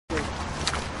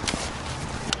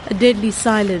A deadly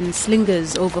silence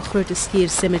lingers over Groote Schuur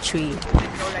Cemetery.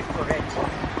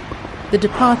 The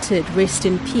departed rest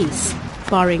in peace,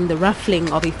 barring the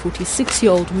ruffling of a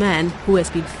 46-year-old man who has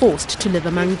been forced to live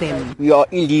among them. We are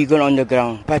illegal on the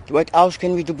ground, but what else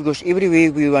can we do? Because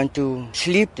everywhere we want to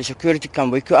sleep, the security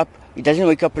can wake you up. It doesn't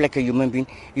wake up like a human being.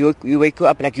 You wake you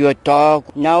up like you're a dog.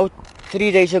 Now,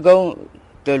 3 days ago,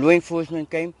 the law enforcement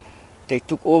came. They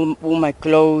took all my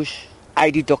clothes,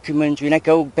 ID documents. When I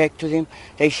go back to them,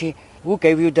 they say, who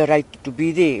gave you the right to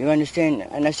be there? You understand?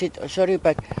 And I said, sorry,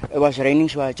 but it was raining,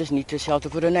 so I just need a shelter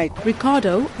for the night.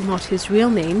 Ricardo, not his real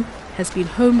name, has been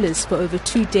homeless for over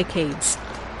 2 decades.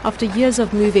 After years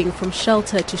of moving from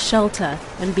shelter to shelter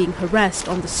and being harassed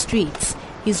on the streets,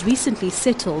 he's recently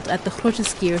settled at the Groote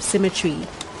Schuur Cemetery.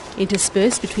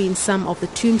 Interspersed between some of the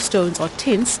tombstones are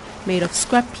tents made of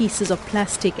scrap pieces of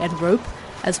plastic and rope,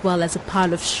 as well as a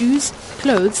pile of shoes,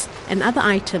 clothes and other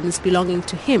items belonging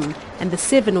to him and the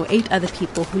 7 or 8 other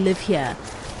people who live here.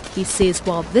 He says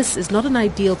while this is not an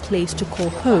ideal place to call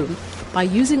home, by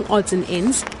using odds and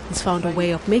ends, he's found a way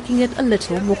of making it a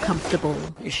little more comfortable.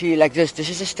 You see, like this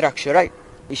is a structure, right?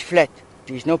 It's flat.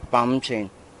 There's no bumps in.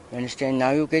 You understand?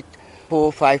 Now you get 4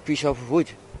 or 5 pieces of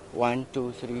wood. 1,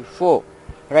 2, 3, 4.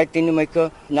 Right, then you make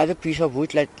another piece of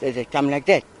wood that come like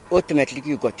that.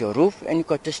 Automatically you got your roof and you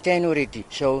got the stand already.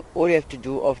 So all you have to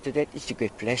do after that is to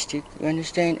get plastic, you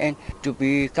understand, and to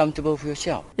be comfortable for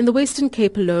yourself. In the Western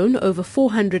Cape alone, over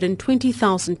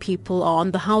 420,000 people are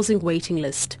on the housing waiting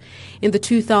list. In the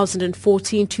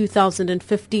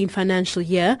 2014-2015 financial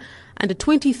year, under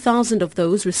 20,000 of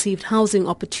those received housing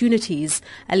opportunities,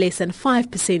 a less than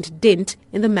 5% dent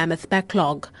in the mammoth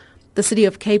backlog. The City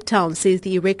of Cape Town says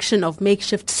the erection of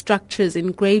makeshift structures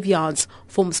in graveyards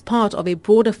forms part of a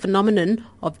broader phenomenon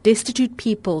of destitute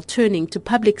people turning to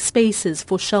public spaces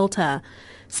for shelter.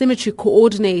 Cemetery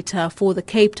coordinator for the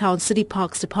Cape Town City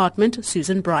Parks Department,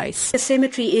 Susan Bryce. The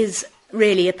cemetery is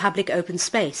really a public open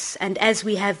space, and as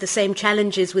we have the same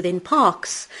challenges within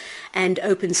parks and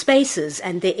open spaces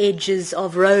and the edges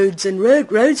of roads and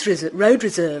road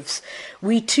reserves,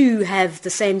 we too have the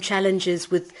same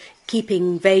challenges with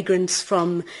keeping vagrants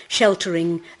from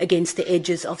sheltering against the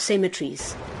edges of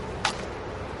cemeteries.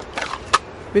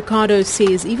 Ricardo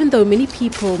says even though many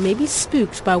people may be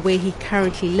spooked by where he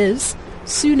currently lives,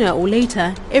 sooner or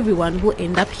later everyone will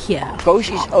end up here.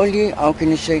 Ghost is only, how can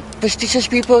you say, superstitious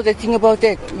people that think about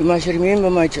that. You must remember,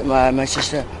 my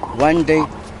sister, one day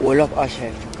all of us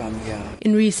have to come here.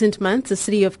 In recent months, the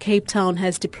City of Cape Town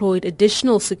has deployed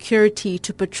additional security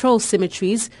to patrol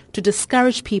cemeteries to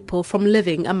discourage people from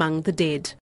living among the dead.